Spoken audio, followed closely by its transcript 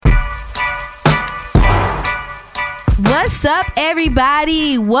What's up,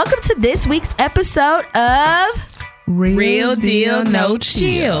 everybody? Welcome to this week's episode of Real Deal No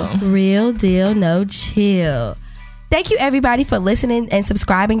Chill. Real Deal No Chill. Thank you, everybody, for listening and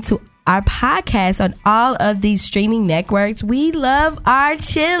subscribing to our podcast on all of these streaming networks. We love our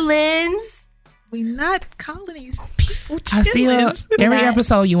chillins. We not calling these people I still, chillins. every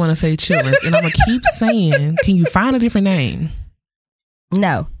episode you want to say chillins, and I'm going to keep saying, can you find a different name?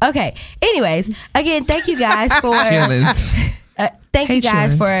 No. Okay. Anyways, again, thank you guys for Chillins. thank you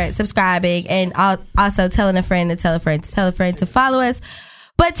guys chillins. for subscribing and also telling a friend to tell a friend to tell a friend to follow us.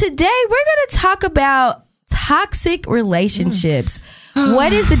 But today we're going to talk about toxic relationships.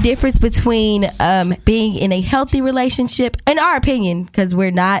 What is the difference between being in a healthy relationship, in our opinion, because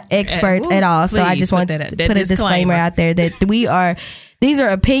we're not experts at all. So I just want to put a disclaimer out there that these are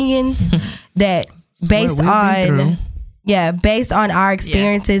opinions that based on our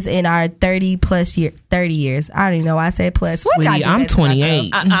experiences in our 30 years. I don't even know why I said plus. Sweetie, I'm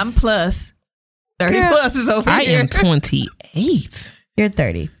 28. I'm plus. 30 Girl, plus is over I here. am 28. You're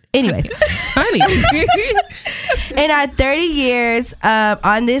 30. Anyways, Honey. in our 30 years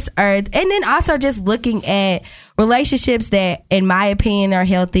on this earth, and then also just looking at relationships that, in my opinion, are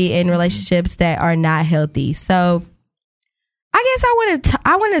healthy and relationships that are not healthy. So I guess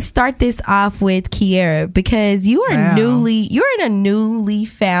I want to start this off with Kiera, because you're in a newly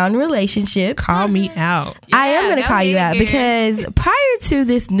found relationship. Call me out. I am going to call you out because prior to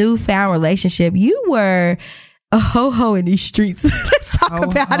this newfound relationship, you were a ho-ho in these streets. Let's talk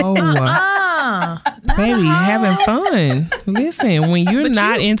about it. Baby, having fun. Listen, when you're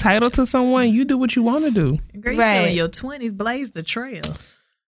not entitled to someone, you do what you want to do. Girl, you still in your 20s, blaze the trail.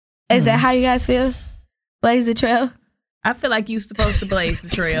 Is that how you guys feel? Blaze the trail? I feel like you're supposed to blaze the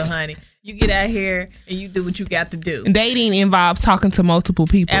trail, honey. You get out here and you do what you got to do. Dating involves talking to multiple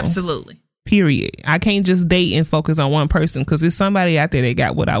people. Absolutely. Period. I can't just date and focus on one person, because there's somebody out there that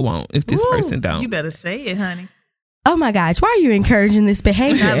got what I want if this person don't. You better say it, honey. Oh my gosh, why are you encouraging this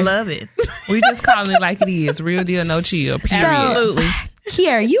behavior? I love it. We just calling it like it is. Real deal, no chill. Period. Absolutely.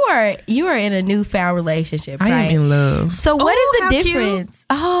 Kiera, you are in a newfound relationship, right? I am in love. So what is the how difference? Cute.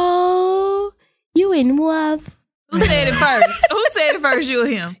 Oh, you in love. Who said it first? Who said it first, you or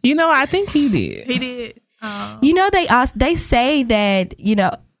him? You know, I think he did. He did. Oh. You know, they say that,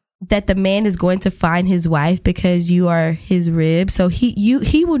 that the man is going to find his wife because you are his rib. So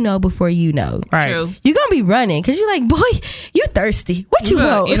he will know before you know. Right. True. You're going to be running because you're like, boy, you're thirsty. What you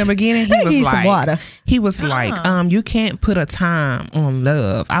want? In the beginning, he was like, some water. He was like, you can't put a time on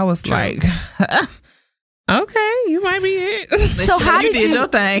love. I was like, okay, you might be it. So how you did you your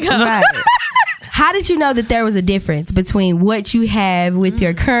thing? Huh? Right. How did you know that there was a difference between what you have with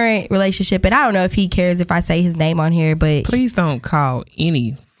your current relationship? And I don't know if he cares if I say his name on here, but Please don't call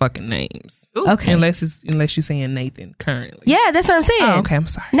any fucking names. Okay. Unless you're saying Nathan currently. yeah, that's what I'm saying. Oh, okay, I'm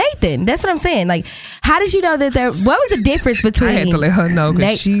sorry. Nathan, that's what I'm saying. Like, how did you know that what was the difference between? I had to let her know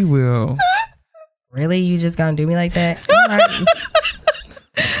because she will. Really? You just gonna do me like that? Right.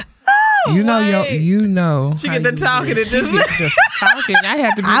 You know. She get to talking and just talking. I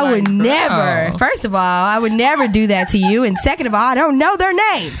have to be I would girl. never. First of all, I would never do that to you. And second of all, I don't know their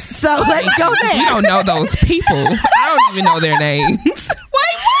names. So let's go there. You don't know those people. I don't even know their names.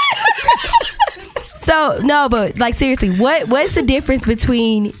 So no, but like seriously, what's the difference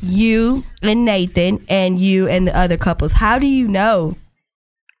between you and Nathan and you and the other couples? How do you know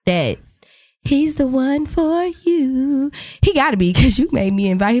that he's the one for you? He got to be, because you made me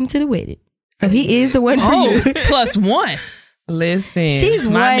invite him to the wedding. So he is the one for you. plus one. Listen, She's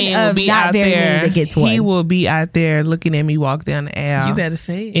my one man of will be not out very there. many that gets one. He will be out there looking at me walk down the aisle. You better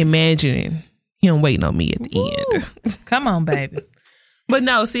say it. Imagining him waiting on me at the end. Come on, baby. But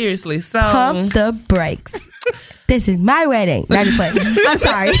no, seriously. So Pump the brakes. This is my wedding. Not just playing. I'm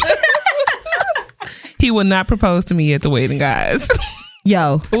sorry. he will not propose to me at the wedding, guys.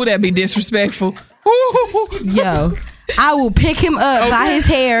 Yo, Would that be disrespectful? yo, I will pick him up by his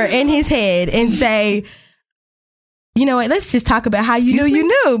hair and his head and say, you know what, let's just talk about how you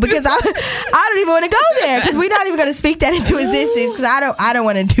knew, because I don't even want to go there, because we're not even going to speak that into existence, because I don't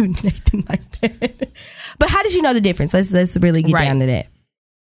want to do anything like that. But how did you know the difference? Let's really get down to that.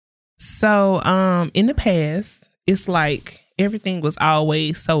 So in the past, it's like everything was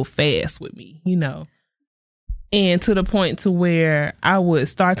always so fast with me, and to the point to where I would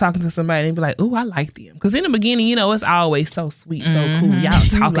start talking to somebody and be like, "Oh, I like them." Because in the beginning, it's always so sweet, so cool. Y'all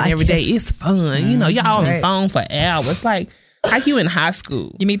talking every day. It's fun. Y'all on the phone for hours. Like you in high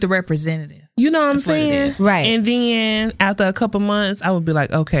school. You meet the representative. You know what I'm saying? Right. And then after a couple months, I would be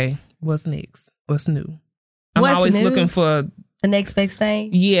like, okay, what's next? What's new? I'm always looking for The next best thing.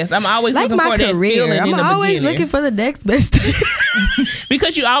 Yes, I'm always Like looking my for that career, feeling I'm in the always beginning. looking for the next best thing.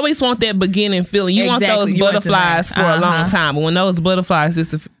 Because you always want that beginning feeling. You want Exactly. those You want to butterflies know. for a long time. But when those butterflies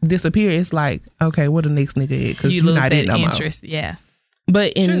disappear, it's like, okay, what the next nigga is? Because You you're lose not that in no more. interest. Yeah.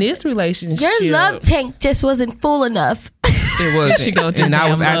 But in this relationship, Your love tank just wasn't full enough. it wasn't. She go to And I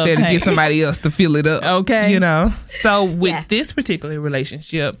was damn out there to love get tank. somebody else to fill it up. Okay. You know? So with Yeah. this particular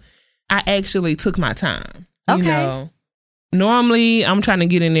relationship, I actually took my time. You Okay. know? Normally, I'm trying to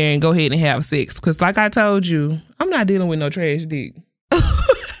get in there and go ahead and have sex. Because like I told you, I'm not dealing with no trash dick.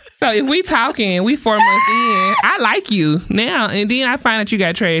 So if we talking, we 4 months in, I like you now. And then I find out you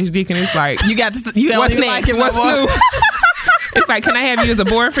got trash dick and it's like, You got you don't what's even next? like it What's no more. new? It's like, can I have you as a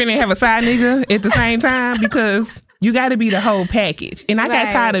boyfriend and have a side nigga at the same time? Because you got to be the whole package. And I got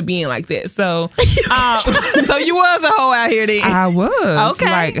Right. tired of being like that. So So you was a hoe out here then. I was. Okay.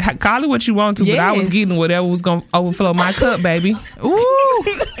 Like, call it what you want to, but I was Yes. getting whatever was going to overflow my cup, baby. Ooh.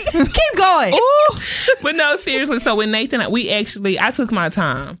 Keep going. Ooh. But no, seriously. So with Nathan, I took my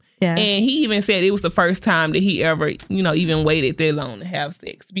time. Yeah. And he even said it was the first time that he ever, even waited that long to have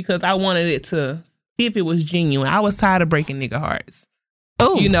sex because I wanted it to see if it was genuine. I was tired of breaking nigga hearts.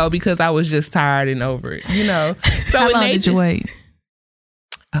 Ooh. Because I was just tired and over it, So How with long Nathan, did you wait?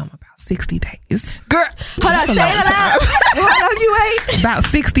 about 60 days. Girl, Hold on, say it aloud. How long you wait? About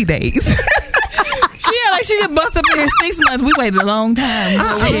 60 days. she act like she just bust up in here 6 months. We waited a long time.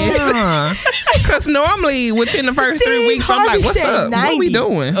 Because normally within the first 3 weeks, I'm Harvey like, what's said up? What we 90.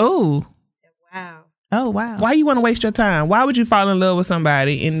 doing? Oh. Wow. Oh, wow. Why you want to waste your time? Why would you fall in love with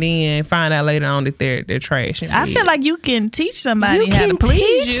somebody and then find out later on that they're trash? I feel like you can teach somebody You how can to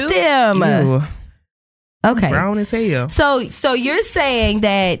please teach you. them. Ew, Okay. brown as hell. So you're saying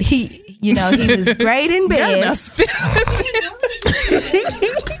that he was great in bed.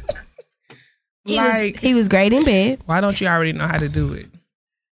 He was great in bed. Why don't you already know how to do it?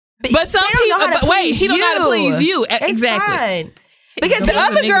 But some They don't know people, how to but wait, please he don't know how to you. please you. It's Exactly. fine. Because The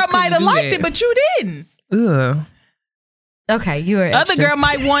other niggas girl couldn't might have do liked that. it, but you didn't. Ugh. okay, you were Other extra. girl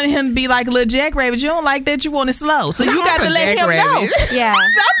might want him to be like a little jackrabbit. You don't like that. You want it slow. So you got to let him know. Yeah.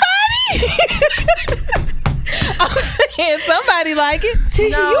 Somebody. I'm saying somebody like it.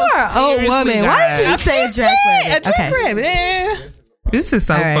 Tisha, No, you are an old seriously, woman. Why did you guys. just say a jackrabbit? A jackrabbit. Yeah. This is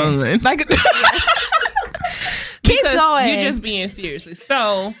so All right. fun. Like Keep Because going. You're just being seriously.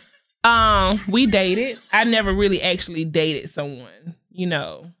 So, we dated. I never really actually dated someone.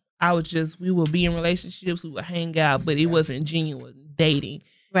 We would be in relationships, we would hang out, but it wasn't genuine dating.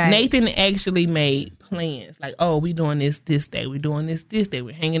 Right. Nathan actually made plans. Like, oh, we doing this day. We're doing this day.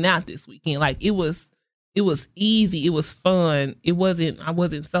 We're hanging out this weekend. Like it was easy. It was fun. I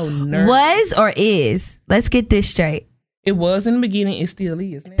wasn't so nervous. Was or is? Let's get this straight. It was in the beginning. It still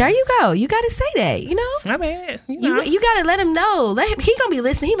is now. There you go. You got to say that. My bad. You got to let him know. He gonna be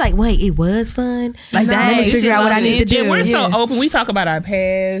listening. He like, wait, it was fun. Like, let me dang, figure she out what I loves need to it. do. Yeah, we're Yeah. so open. We talk about our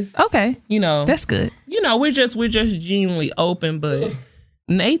past. okay, That's that's good. we're just genuinely open. But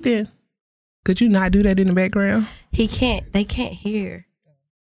Nathan, could you not do that in the background? He can't. They can't hear.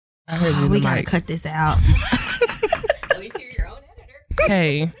 I heard you in We the gotta mic. cut this out. At least you're your own editor.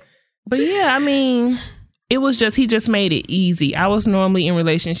 Hey, but yeah, it was he just made it easy. I was normally in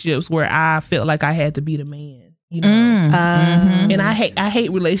relationships where I felt like I had to be the man, And I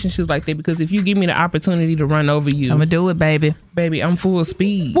hate relationships like that because if you give me the opportunity to run over you, I'm gonna do it, baby. baby, I'm full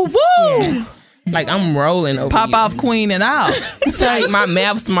speed. Woo woo! Yeah. Like I'm rolling over Pop you. off, queen, and out. It's like my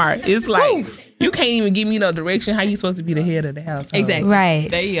math smart. It's like you can't even give me no direction. How you supposed to be the head of the household? Exactly. Right.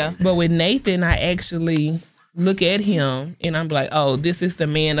 There you go. But with Nathan, I actually look at him and I'm like, oh, this is the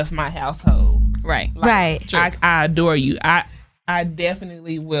man of my household. Right. Right. I adore you. I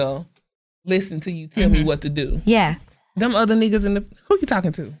definitely will listen to you tell me what to do. Yeah. Them other niggas who you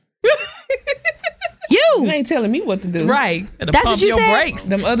talking to? You You. ain't telling me what to do. Right. That's what Pump you your said? brakes.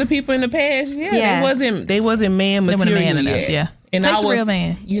 Them other people in the past, Yeah. they wasn't man They material weren't a man enough, yet. yeah. And Takes I a was, real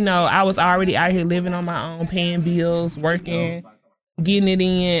man. I was already out here living on my own, paying bills, working, getting it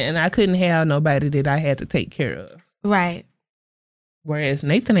in, and I couldn't have nobody that I had to take care of. Right. Whereas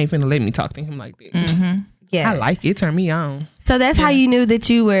Nathan ain't finna let me talk to him like that. Mm-hmm. Yeah. I like it. Turn me on. So that's how you knew that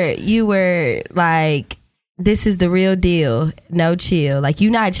you were like, this is the real deal. No chill. Like, you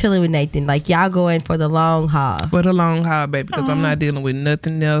not chilling with Nathan. Like, y'all going for the long haul. For the long haul, baby, because I'm not dealing with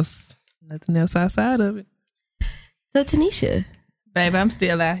nothing else outside of it. So Tanisha, Baby, I'm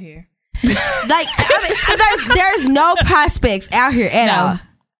still out here. like, there's no prospects out here at all.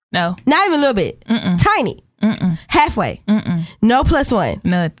 No. Not even a little bit. Tiny. Halfway. No +1.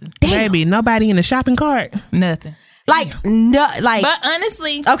 Nothing. Damn. Baby, nobody in the shopping cart. Nothing. Like, no, like. But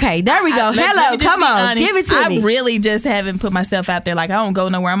honestly, Okay, there we go. let me Hello, just come be on, honest. give it to me. I really just haven't put myself out there. Like, I don't go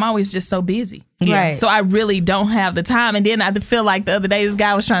nowhere. I'm always just so busy. Right. So I really don't have the time. And then I feel like the other day this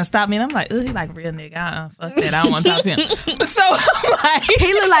guy was trying to stop me, and I'm like, ugh, he like a real nigga. Fuck that. I don't want to talk to him. So I'm like,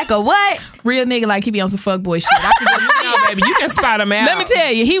 He look like a what? real nigga, like he be on some fuckboy shit. I can just No, baby, you can spot him out. Let me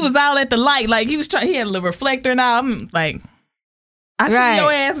tell you, he was all at the light. Like he was trying. He had a little reflector and all. I'm like, I Right. see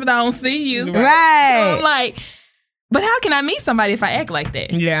your ass, but I don't see you. So Right. I'm like, but how can I meet somebody if I act like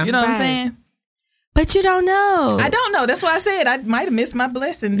that? Yeah. You know what I'm Right. saying? But you don't know. I don't know. That's why I said I might have missed my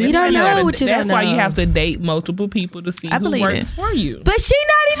blessing. You don't know Yeah, what you that's don't why know. you have to date multiple people to see I who believe works it. for you. But she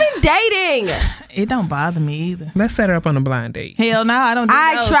not even dating. It don't bother me either. Let's set her up on a blind date. Hell no, I don't do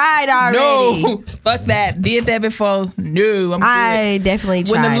I those. tried already. No, fuck that. Did that before. No, I'm good. I definitely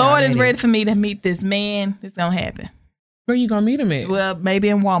tried. When the Lord is already. ready for me to meet this man, it's gonna happen. Where you gonna meet him at? Well, maybe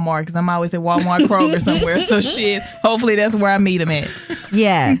in Walmart, because I'm always at Walmart, Kroger somewhere. So shit, hopefully that's where I meet him at.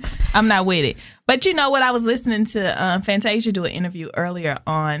 Yeah. I'm not with it. But you know what? I was listening to Fantasia do an interview earlier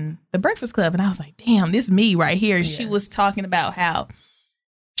on The Breakfast Club, and I was like, damn, this me right here. And she was talking about how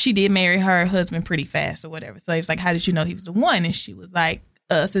she did marry her husband pretty fast or whatever. So he was like, how did you know he was the one? And she was like,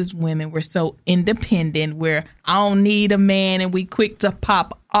 us as women, we're so independent where I don't need a man and we quick to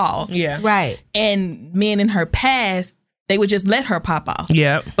pop off. Yeah. Right. And men in her past, they would just let her pop off.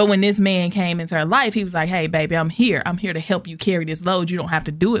 Yep. But when this man came into her life, he was like, hey, baby, I'm here. I'm here to help you carry this load. You don't have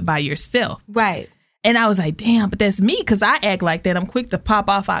to do it by yourself. Right. And I was like, damn, but that's me, because I act like that. I'm quick to pop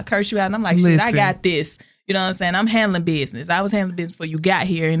off. I curse you out. And I'm like, shit, I Listen. got this. You know what I'm saying? I'm handling business. I was handling business before you got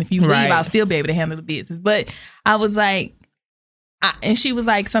here. And if you leave, Right. I'll still be able to handle the business. But I was like, and she was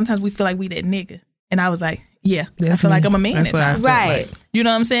like, sometimes we feel like we that nigga. And I was like, yeah, That's I feel like me. I'm a man. That's at what I times. felt Right. like. You know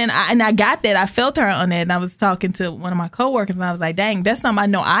what I'm saying? And I got that. I felt her on that. And I was talking to one of my coworkers, and I was like, dang, that's something I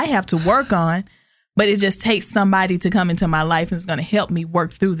know I have to work on. But it just takes somebody to come into my life and it's going to help me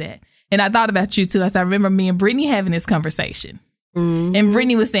work through that. And I thought about you too. I remember me and Brittany having this conversation. Mm-hmm. And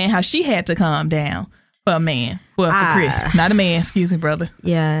Brittany was saying how she had to calm down for a man. Well, for Chris. Not a man. Excuse me, brother.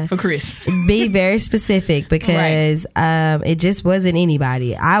 Yeah. For Chris. Be very specific because it just wasn't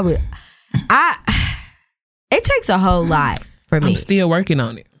anybody. It takes a whole lot for me. I'm still working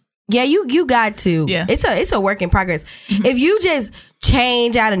on it. Yeah, you got to. Yeah. It's a work in progress. If you just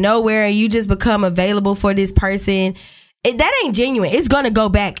change out of nowhere and you just become available for this person, that ain't genuine. It's gonna go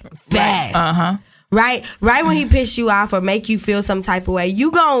back fast. Uh-huh. Right when he piss you off or make you feel some type of way,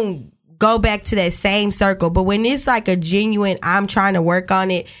 you gonna go back to that same circle. But when it's like a genuine, I'm trying to work on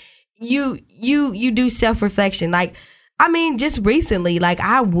it, you do self-reflection. Like, I mean, just recently, like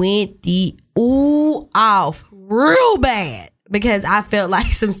I went the off real bad because I felt like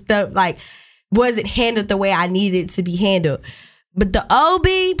some stuff like wasn't handled the way I needed it to be handled. But the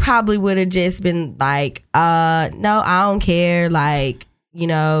OB probably would have just been like, no, I don't care. Like, you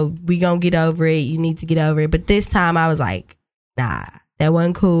know, we gonna get over it. You need to get over it. But this time I was like, nah, that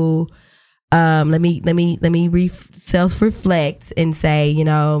wasn't cool. Let me self-reflect and say, you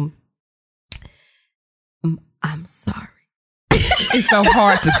know, I'm sorry. It's so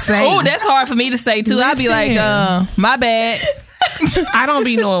hard to say. Oh, that's hard for me to say too. I'd be like, Listen. my bad. I don't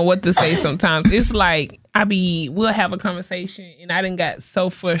be knowing what to say sometimes. It's like we'll have a conversation and I done got so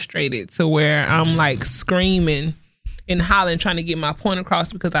frustrated to where I'm like screaming and hollering trying to get my point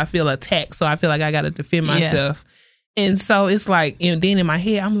across because I feel attacked. So I feel like I got to defend myself. And so it's like, and then in my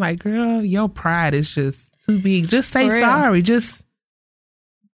head, I'm like, girl, your pride is just too big. Just say For real. sorry.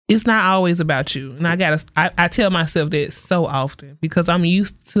 It's not always about you. And I tell myself that so often because I'm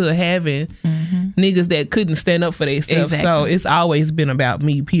used to having niggas that couldn't stand up for themselves. Exactly. So it's always been about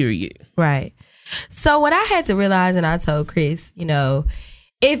me, period. Right. So what I had to realize, and I told Chris, you know,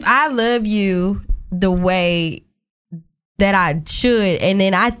 if I love you the way that I should, and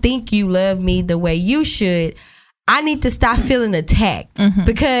then I think you love me the way you should, I need to stop feeling attacked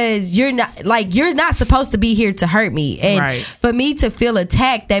because you're not supposed to be here to hurt me. And Right. for me to feel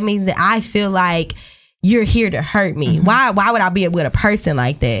attacked, that means that I feel like you're here to hurt me. Why would I be with a person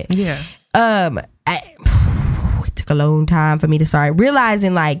like that? Yeah. It took a long time for me to start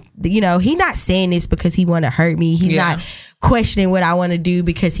realizing, like, you know, he not saying this because he want to hurt me. He's Yeah. not questioning what I want to do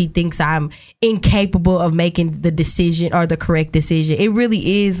because he thinks I'm incapable of making the decision or the correct decision. It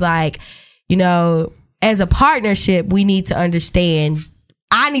really is like, you know, as a partnership, we need to understand.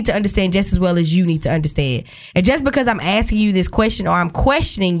 I need to understand just as well as you need to understand. And just because I'm asking you this question or I'm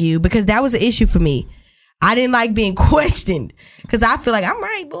questioning you, because that was an issue for me. I didn't like being questioned because I feel like I'm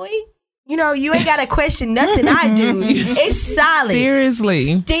right, boy. You know, you ain't got to question nothing I do. It's solid.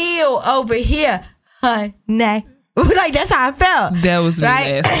 Seriously. Still over here, honey. Like, that's how I felt. That was me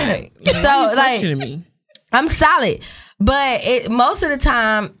Right? last night. So, like, Questioning me. I'm solid. But most of the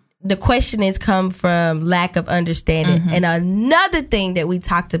time, the questionings come from lack of understanding. And another thing that we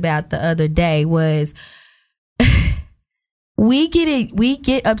talked about the other day was we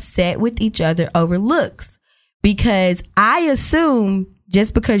get upset with each other over looks, because I assume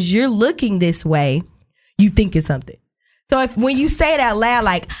just because you're looking this way, you think it's something. So when you say it out loud,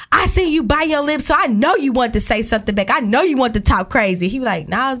 like, I see you bite your lip, so I know you want to say something back. I know you want to talk crazy. He was like,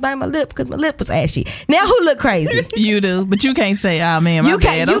 nah, I was biting my lip because my lip was ashy. Now who look crazy? You do, but you can't say, oh man, my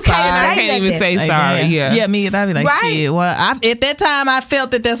bad. I'm sorry. I can't even say sorry. Yeah, me. I'd be like, shit. Well, at that time, I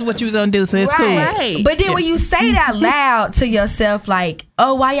felt that that's what you was gonna do, so it's cool. Right. But then when you say it out loud to yourself, like,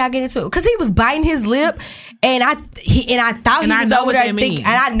 oh, why y'all getting into it? Because he was biting his lip, and I thought he was over there thinking, and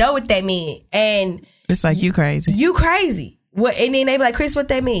I know what that means. And it's like, you crazy. You crazy. What? And then they be like, Chris, what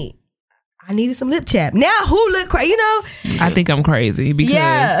that mean? I needed some lip chap. Now who look crazy? You know? I think I'm crazy because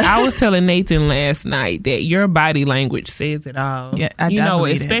I was telling Nathan last night that your body language says it all. Yeah, I know,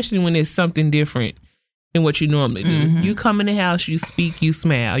 especially when it's something different than what you normally do. You come in the house, you speak, you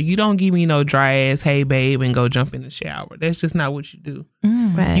smile. You don't give me no dry ass, hey babe, and go jump in the shower. That's just not what you do.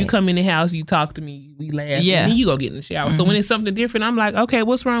 Right. You come in the house, you talk to me, we laugh, and then you go get in the shower. So when it's something different, I'm like, okay,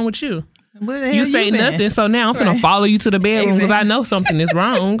 what's wrong with you? You say nothing, so now I'm finna follow you to the bedroom because I know something is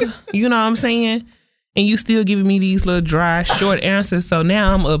wrong. You know what I'm saying? And you still giving me these little dry, short answers. So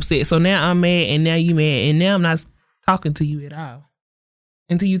now I'm upset. So now I'm mad, and now you mad, and now I'm not talking to you at all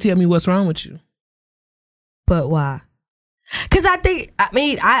until you tell me what's wrong with you. But why? Because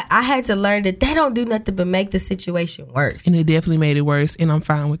I had to learn that they don't do nothing but make the situation worse. And it definitely made it worse, and I'm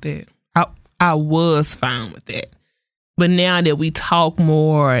fine with that. I was fine with that. But now that we talk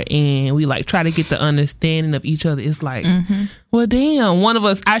more and we like try to get the understanding of each other, it's like, well, damn, one of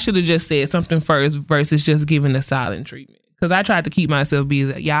us, I should have just said something first versus just giving the silent treatment. Because I tried to keep myself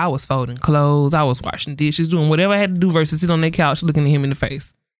busy. Yeah, I was folding clothes, I was washing dishes, doing whatever I had to do versus sit on that couch looking at him in the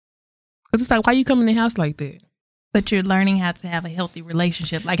face. Because it's like, why you come in the house like that? But you're learning how to have a healthy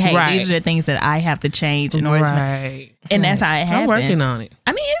relationship. Like, hey, these are the things that I have to change in order to. And that's how it happens. I'm working on it.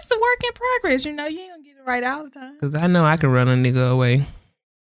 I mean, it's a work in progress. You know, you ain't gonna get it right all the time. Because I know I can run a nigga away.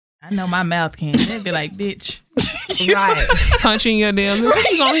 I know my mouth can. They'd be like, bitch. Right. Punching your damn lip.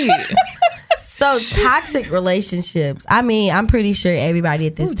 You gonna hit? So toxic relationships. I mean, I'm pretty sure everybody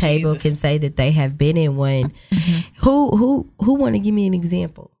at this table can say that they have been in one. Who want to give me an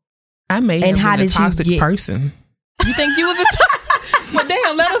example? I may have been a toxic person. You think you was a well,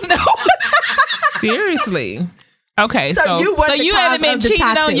 damn, let us know. Seriously. Okay, so you haven't been cheated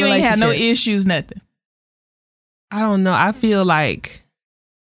on, you ain't had no issues, nothing. I don't know. I feel like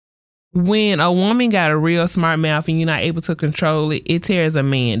when a woman got a real smart mouth and you're not able to control it, it tears a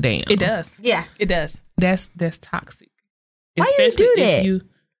man down. It does. Yeah. It does. That's toxic. Why you do that?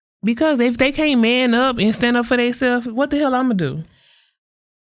 Because if they can't man up and stand up for themselves, what the hell I'm gonna do?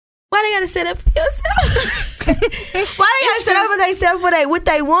 Why they gotta stand up for yourself? Why they gotta stand up for themselves with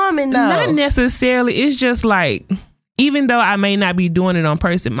they woman though? Not necessarily. It's just like, even though I may not be doing it on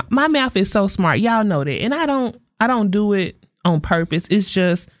purpose, my mouth is so smart. Y'all know that, and I don't do it on purpose. It's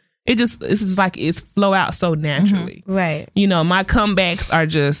just like it's flow out so naturally. Right. You know, my comebacks are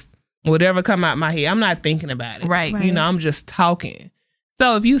just whatever come out my head. I'm not thinking about it. Right. You know, I'm just talking.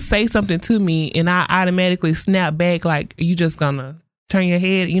 So if you say something to me and I automatically snap back, like, you just gonna turn your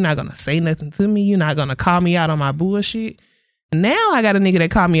head, you're not gonna say nothing to me, you're not gonna call me out on my bullshit. Now I got a nigga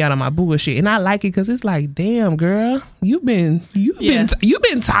that called me out on my bullshit, and I like it because it's like, damn girl, you've been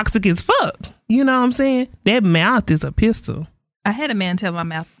toxic as fuck. You know what I'm saying? That mouth is a pistol. I had a man tell my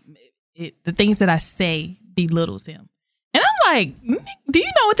mouth the things that I say belittles him, and I'm like, do you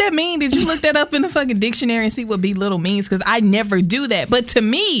know what that means? Did you look that up in the fucking dictionary and see what belittle means? Because I never do that, but to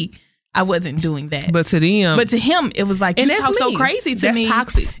me, I wasn't doing that. But to them. But to him, it was like, you talk so crazy to me. That's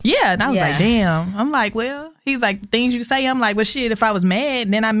toxic. Yeah. And I was like, damn. I'm like, well, he's like, things you say. I'm like, well, shit, if I was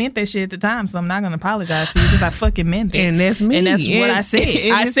mad, then I meant that shit at the time. So I'm not going to apologize to you because I fucking meant it. And that's me. And that's what I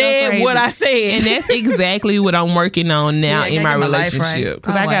said. I said what I said. And that's exactly what I'm working on now in my relationship.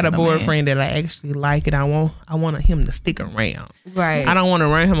 Because I got a boyfriend that I actually like, and I want him to stick around. Right. I don't want to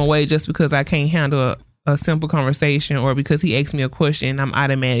run him away just because I can't handle a simple conversation, or because he asks me a question, I'm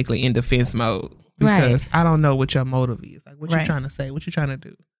automatically in defense mode because I don't know what your motive is. Like, what you trying to say? What you trying to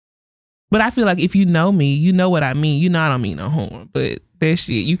do? But I feel like if you know me, you know what I mean. You know I don't mean no harm. But that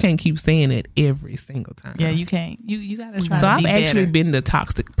shit, you can't keep saying it every single time. Yeah, you can't. You gotta try. So to I've be actually better. been the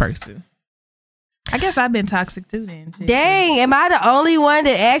toxic person. I guess I've been toxic too then. Shit. Dang, am I the only one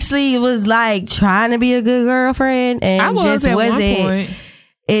that actually was like trying to be a good girlfriend and I was just at wasn't? one point.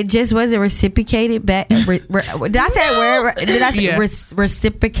 It just wasn't reciprocated back. Did I say a word? Did I say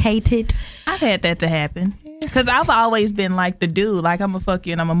reciprocated? I've had that to happen. Because I've always been like the dude. Like, I'm going to fuck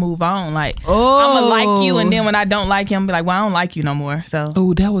you and I'm going to move on. Like, I'm Oh. going to like you. And then when I don't like you, I'm be like, well, I don't like you no more. So,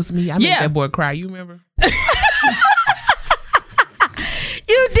 Oh, that was me. I made Yeah. that boy cry. You remember?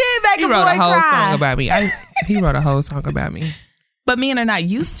 You did make He a wrote boy a whole cry. song about me. He wrote a whole song about me. but men are not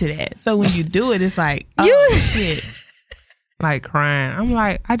used to that. So when you do it, it's like, oh, You- shit. Like crying. I'm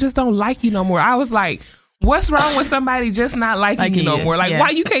like, I just don't like you no more. I was like, what's wrong with somebody just not liking you no more? Like, why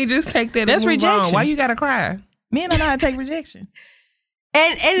you can't just take that That's and move on? rejection. Why you gotta cry? Men don't know how to take rejection.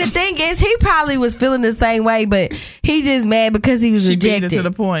 And the thing is, he probably was feeling the same way, but he just mad because he was She beat it rejected. to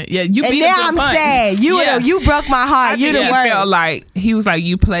the point. Yeah, you And beat now it to the I'm punch. sad. You broke my heart. You the He worst. felt like he was like,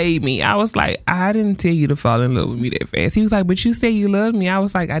 you played me. I was like, I didn't tell you to fall in love with me that fast. He was like, but you said you loved me. I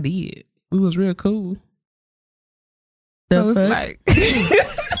was like, I did. We was real cool. So it's fuck? like,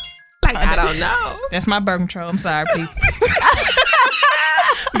 like I don't know. That's my birth control. I'm sorry, people.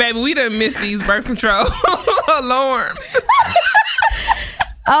 Baby, we done missed these birth control alarms.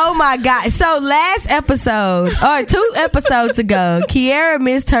 Oh my God. So last episode, or 2 episodes ago, Kiara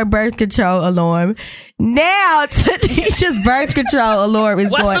missed her birth control alarm. Now Tanisha's birth control alarm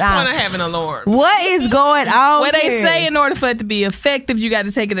is What's going the point on. of having alarms? What is going on? Well, they here? say in order for it to be effective, you got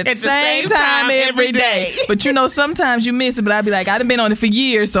to take it at the same time every day. But you know, sometimes you miss it. But I'd be like, I've been on it for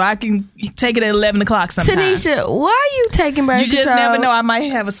years, so I can take it at 11 o'clock sometimes. Tanisha, why are you taking birth You just control? never know. I might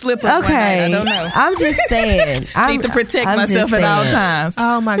have a slip up one night. I don't know. I'm just saying. I Need to protect myself at all times.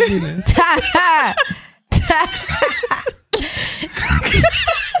 Oh my goodness.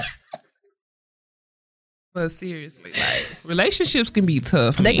 But seriously, like relationships can be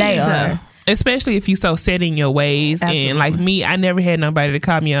tough. They man. are. Especially if you so set in your ways. Absolutely. And like me, I never had nobody to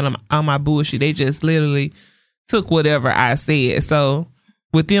call me on my bullshit. They just literally took whatever I said. So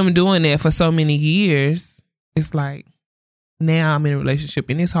with them doing that for so many years, it's like now I'm in a relationship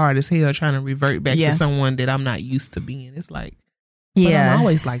and it's hard as hell trying to revert back Yeah. to someone that I'm not used to being. It's like, but Yeah. I'm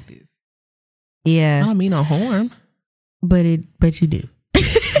always like this. I Yeah. don't mean no harm. But you do.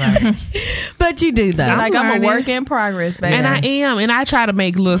 Right. But you do though. I'm learning. a work in progress, baby. And I am. And I try to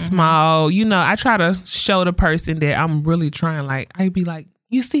make little small, I try to show the person that I'm really trying. Like, I'd be like,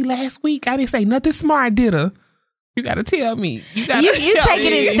 you see, last week I didn't say nothing smart, did I? You got to tell me. You You take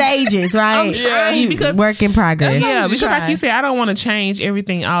it in stages, right? I'm trying because work in progress. yeah, you because like try. you said, I don't want to change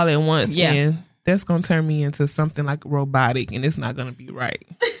everything all at once. Yeah. And that's going to turn me into something like robotic and it's not going to be right.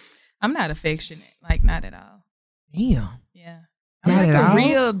 I'm not affectionate. Like, not at all. Damn. Yeah. Not I'm like at a all?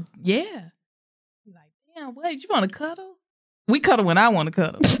 real, yeah. Like, damn, what? You want to cuddle? We cuddle when I want to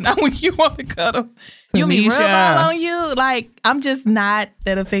cuddle. Not when you want to cuddle. You want me to rub Tanisha. all on you? Like, I'm just not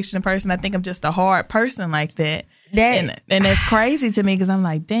that affectionate person. I think I'm just a hard person like that. And that's crazy to me because I'm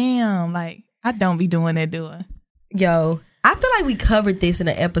like, damn, like, I don't be doing that, do I? Yo, I feel like we covered this in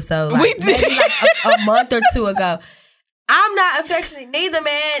an episode. Like, We did. maybe like a month or 2 ago. I'm not affectionate neither,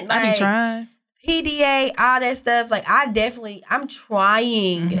 man. Like, I be trying. PDA, all that stuff. Like, I'm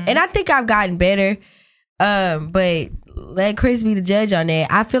trying. Mm-hmm. And I think I've gotten better. But let Chris be the judge on that.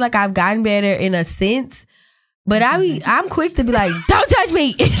 I feel like I've gotten better in a sense. But I'm quick to be like, don't touch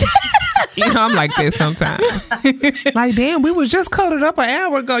me. I'm like that sometimes. Like, damn, we was just cuddled up an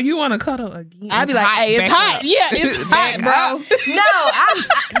hour ago. You want to cuddle again? I be like, hey, it's Back hot. up. Yeah, it's Back hot, bro.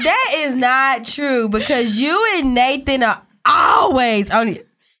 No, that is not true because you and Nathan are always on it.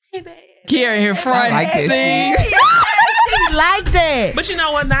 Hey, babe. Carrying her front. I like that seat. shit. She like that. But you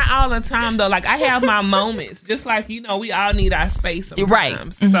know what? Not all the time though. Like I have my moments. Just like we all need our space sometimes.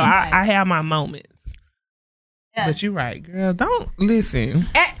 Right. So I have my moments. Yeah. But you're right, girl. Don't listen.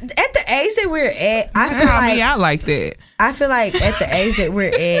 At the age that we're at, I feel Call me like out like that. at the age that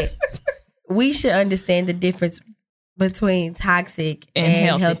we're at, we should understand the difference between toxic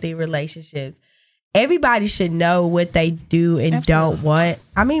and healthy relationships. Everybody should know what they do and don't want.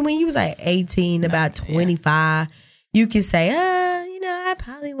 I mean, when you was like 18, about 25, you can say, I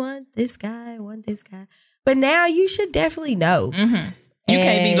probably want this guy, But now you should definitely know. Mm-hmm. You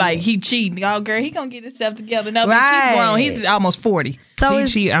can't be like, he cheating. Oh, girl, he gonna get himself together. No, bitch, he's grown. He's almost 40. So He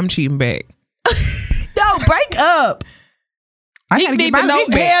cheat, I'm cheating back. no, break up. I He gotta need get my to know. lick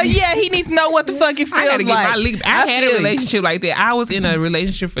back. Hell yeah, he needs to know what the fuck it feels I gotta get like. my lick. I had a feel you. relationship like that. I was in a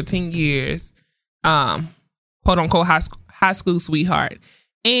relationship for 10 years. Quote unquote high school sweetheart.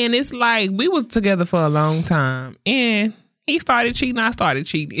 And it's like we was together for a long time. And he started cheating, I started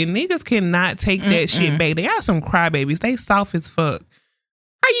cheating. And niggas cannot take that shit back. They are some crybabies. They soft as fuck.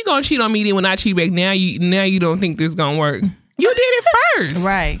 How you gonna cheat on me then when I cheat back? Now you don't think this gonna work. You did it first.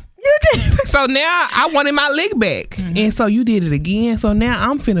 Right. You did. So now I wanted my lick back. And so you did it again. So now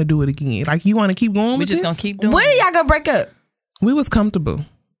I'm finna do it again. Like you wanna keep going We with just this? gonna keep doing When it. are y'all gonna break up? We was comfortable.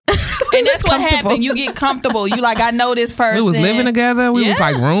 And that's what happened. You get comfortable. You like, I know this person. We was living together. We was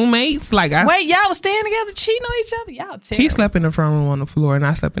like roommates. Like, wait, y'all was staying together, cheating on each other? Y'all terrible. He slept in the front room on the floor, and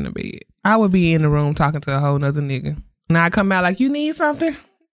I slept in the bed. I would be in the room talking to a whole nother nigga. Now I come out like, you need something?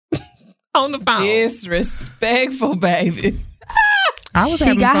 On the phone. Disrespectful, baby.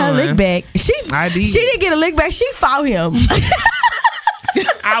 She got her lick back. I did. She didn't get a lick back. She fought him.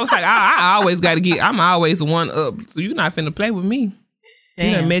 I was like, I always got to get. I'm always one up. So you're not finna play with me. Damn.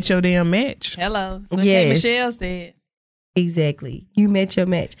 You done met your damn match. Hello. That's what Yes. Michelle said. Exactly. You met your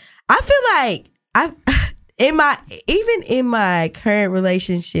match. I feel like even in my current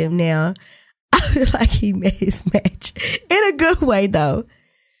relationship now, I feel like he met his match in a good way though.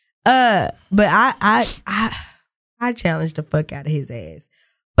 But I challenged the fuck out of his ass.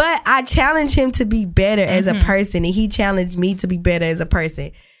 But I challenge him to be better as a person, and he challenged me to be better as a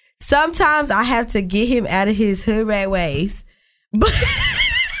person. Sometimes I have to get him out of his hood rat ways. But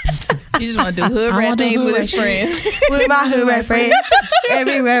He just want to do hood rat things with his friends. with my hood rat friends,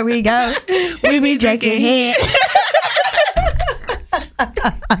 everywhere we go, we be drinking head.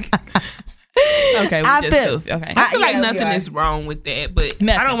 Okay, I just feel- goofy. Okay. I feel like Yeah, we nothing are. is wrong with that, but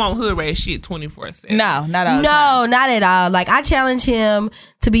Nothing. I don't want hood rat shit 24/7. No, not all the time. No, not at all. Like I challenge him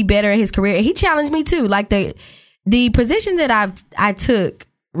to be better in his career. He challenged me too. Like the position that I took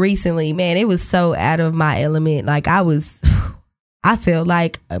recently, man, it was so out of my element. Like I felt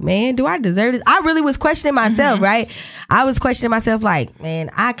like, man, do I deserve this? I really was questioning myself, right? I was questioning myself like, man,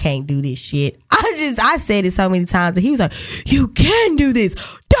 I can't do this shit. I said it so many times, and he was like, you can do this.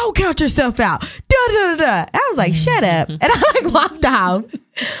 Don't count yourself out. Da. I was like, shut up. And I like walked out.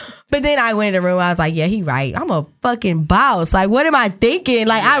 But then I went in the room. I was like, yeah, he right. I'm a fucking boss. Like, what am I thinking?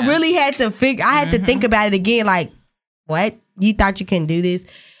 Like, I really had to think about it again. Like, what? You thought you couldn't do this?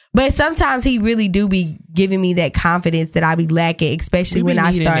 But sometimes he really do be giving me that confidence that I be lacking, especially when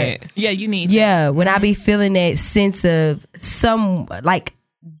I start. That. Yeah, you need Yeah, when I be feeling that sense of some like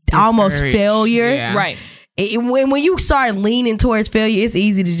almost Discouraged. failure. Yeah. Right. When you start leaning towards failure, it's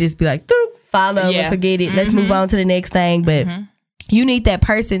easy to just be like, follow and forget it. Let's move on to the next thing. But you need that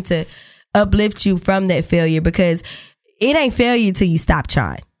person to uplift you from that failure, because it ain't failure till you stop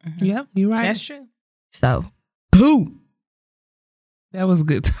trying. Yep, you're right. That's true. So, boom. That was a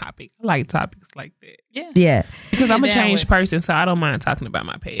good topic. I like topics like that. Yeah. Because I'm a Down changed with. person, so I don't mind talking about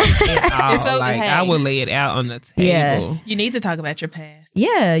my past at all. It's okay. Like, I will lay it out on the table. Yeah. You need to talk about your past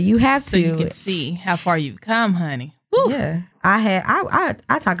Yeah, you have so to. you can see how far you've come, honey. Woo. Yeah, I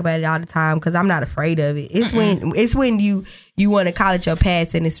talk about it all the time because I'm not afraid of it. It's when you want to call it your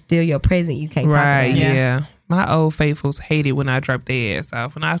past and it's still your present. You can't talk Right, about it. yeah. My old faithfuls hated when I dropped their ass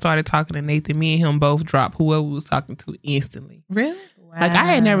off. When I started talking to Nathan, me and him both dropped whoever we was talking to instantly. Really? Like, I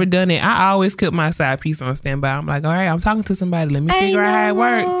had never done it. I always kept my side piece on standby. I'm like, all right, I'm talking to somebody. Let me figure out how it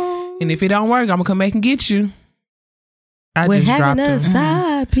works. And if it don't work, I'm going to come back and get you. I We're just having dropped a them.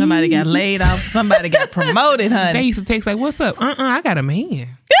 side piece. Somebody got laid off. Somebody got promoted, They honey. used to text like, what's up? I got a man.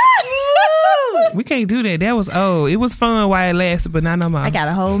 We can't do that. That was old. It was fun while it lasted, but not no more. I got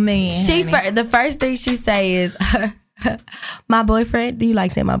a whole man. honey. The first thing she say is, my boyfriend. Do you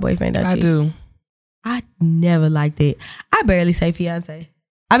like saying my boyfriend? Don't I you? do. I never liked it. I barely say fiance.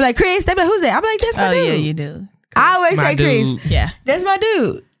 I be like, Chris. They be like, who's that? I be like, that's my Oh, dude. yeah, you do. I always My say Chris. dude. Yeah. That's my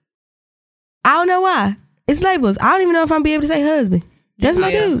dude. I don't know why. It's labels. I don't even know if I'm be able to say husband. That's my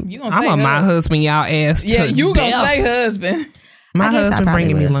Yeah. dude. You gonna I'm say on my husband. husband, y'all ass. Yeah, to you gonna death. say husband. My I guess I husband probably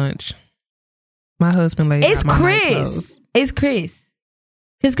bringing me will. lunch. My husband laid It's out my night Chris. clothes. It's Chris.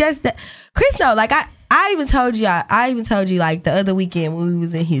 Cause guess that Chris. No, like I even told you. I even told you like the other weekend when we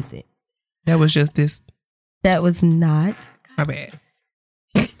was in Houston. That was just this. That was not My bad.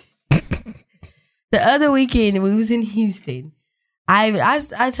 the other weekend when we was in Houston.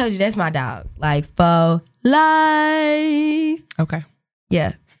 I told you that's my dog. Like for life. Okay.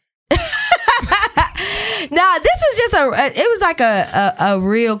 Yeah. Nah, this was just it was like a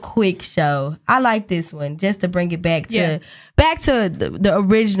real quick show. I like this one just to bring it back to the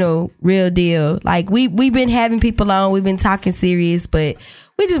original real deal. Like we've been having people on, we've been talking serious, but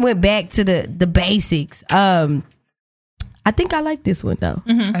we just went back to the basics. I think I like this one though.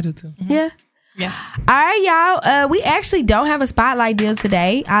 I do too. Yeah. Yeah. All right, y'all. We actually don't have a spotlight deal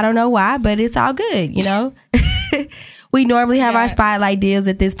today. I don't know why, but it's all good, you know? We normally have our spotlight deals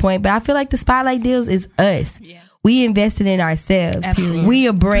at this point, but I feel like the spotlight deals is us. Yeah. We invested in ourselves. Absolutely. We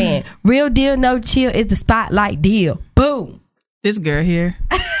a brand. Real deal, no chill is the spotlight deal. Boom. This girl here.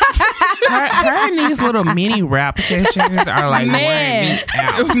 Her and these little mini rap sessions are like wearing me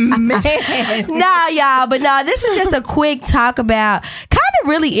out. Man. Nah, y'all, but nah, this is just a quick talk about kind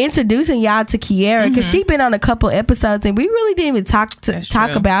really introducing y'all to Kiara because she been on a couple episodes and we really didn't even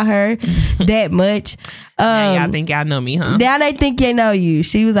talk about her that much. Now y'all think y'all know me, huh? Now they think they know you.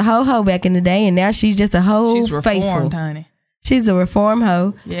 She was a ho back in the day, and now she's just a hoe. She's reformed, faithful. honey. She's a reform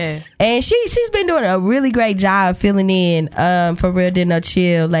hoe. Yeah. And she's been doing a really great job filling in for Real Deal No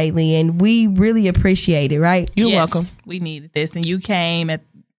Chill lately, and we really appreciate it, right? You're welcome. We needed this, and you came at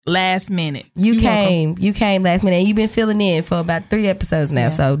last minute. You came last minute, and you've been filling in for about 3 episodes now,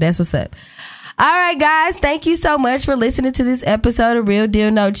 so that's what's up. All right, guys, thank you so much for listening to this episode of Real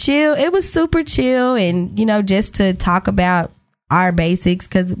Deal No Chill. It was super chill and, just to talk about our basics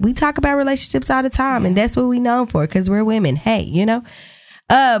because we talk about relationships all the time and that's what we known for because we're women. Hey,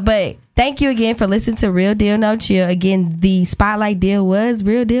 but thank you again for listening to Real Deal No Chill. Again, the spotlight deal was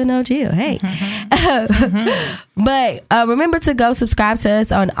Real Deal No Chill. Hey. But remember to go subscribe to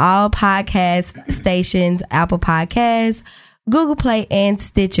us on all podcast stations, Apple Podcasts, Google Play, and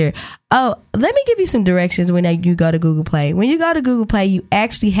Stitcher. Oh, let me give you some directions when you go to Google Play. When you go to Google Play, you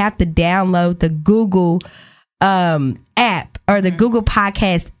actually have to download the Google app or the Google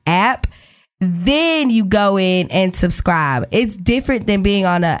Podcast app. Then you go in and subscribe. It's different than being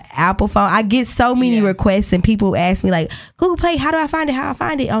on an Apple phone. I get so many requests and people ask me like, Google Play, how do I find it? How I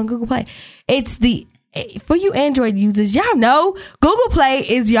find it on Google Play? For you Android users, y'all know Google Play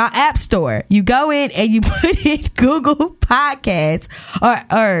is your app store. You go in and you put in Google Podcasts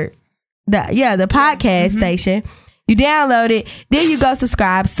or the podcast station. You download it, then you go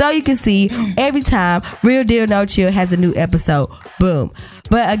subscribe so you can see every time Real Deal No Chill has a new episode. Boom.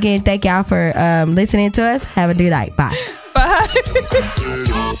 But again, thank y'all for listening to us. Have a good night. Bye.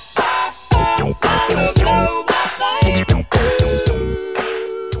 Bye.